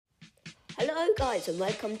Hello guys and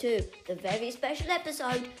welcome to the very special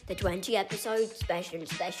episode, the 20 episode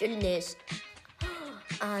specialness.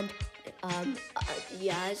 And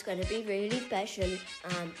yeah, it's gonna be really special.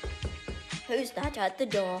 Who's that at the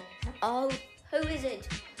door? Oh, who is it?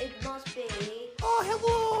 It must be... Oh,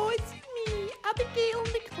 hello, it's me, Abigail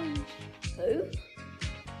McLeish. Who?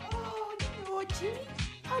 Oh, no, Jimmy.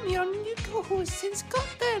 I'm your new co-host since Scott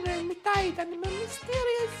Turner died under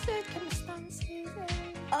mysterious circumstances.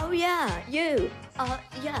 Oh yeah, you.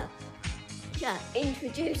 Yeah.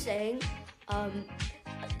 Introducing.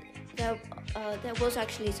 There was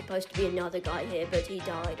actually supposed to be another guy here, but he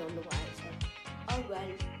died on the way. So, oh well.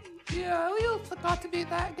 Yeah, we all forgot about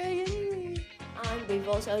that guy anyway. And we've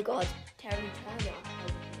also got Terry Turner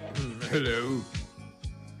over here. Hello.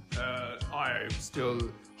 I'm still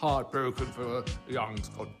heartbroken for young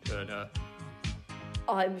Scott Turner.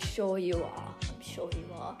 I'm sure you are.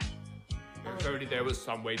 If only there was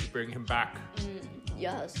some way to bring him back.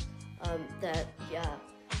 Yes. Yeah.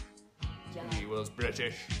 He was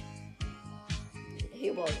British. He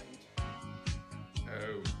wasn't.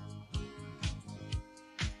 Oh.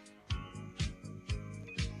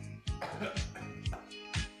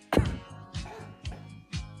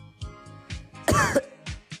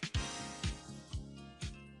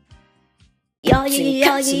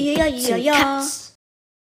 Yeah.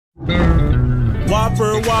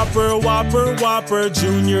 Whopper,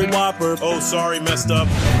 Junior Whopper. Oh, sorry, messed up.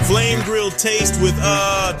 Flame grilled taste with,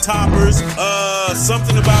 toppers.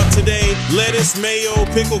 Something about today. Lettuce, mayo,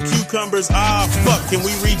 pickle, cucumbers. Ah, fuck, can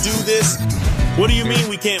we redo this? What do you mean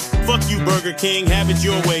we can't? Fuck you, Burger King. Have it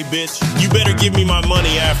your way, bitch. You better give me my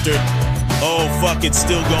money after. Oh, fuck, it's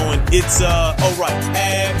still going. It's, alright.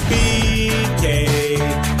 Happy K.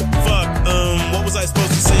 Fuck, what was I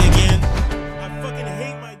supposed to say again? I fucking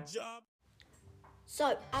hate my job.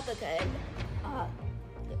 So, Abigail,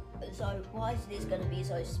 so why is this gonna be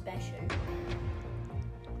so special?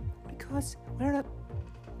 Because we're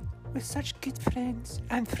such good friends,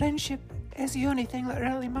 and friendship is the only thing that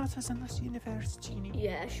really matters in this universe, Genie.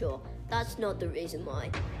 Yeah, sure. That's not the reason why.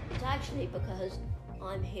 It's actually because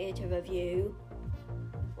I'm here to review...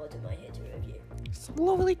 What am I here to review? Some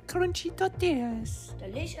lovely crunchy tortillas.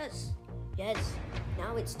 Delicious! Yes,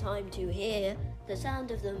 now it's time to hear the sound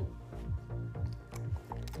of them.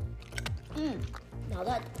 Now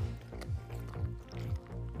that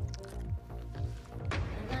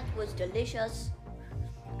was delicious.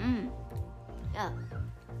 Yeah.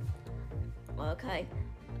 Okay.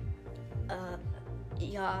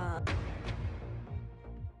 Yeah.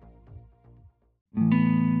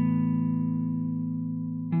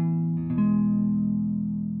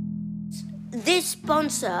 This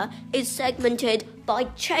sponsor is segmented by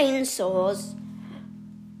chainsaws.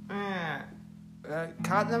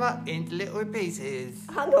 Cut them up into little pieces.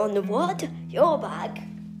 Hang on, the what? You're back.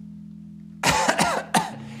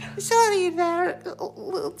 Sorry there,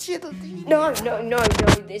 little children. No,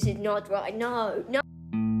 this is not right. No.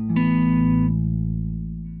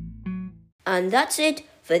 And that's it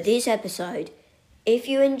for this episode. If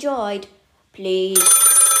you enjoyed, please...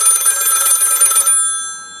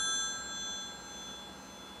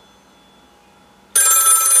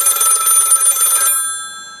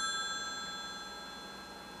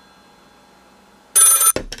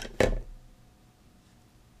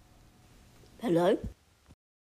 Hello?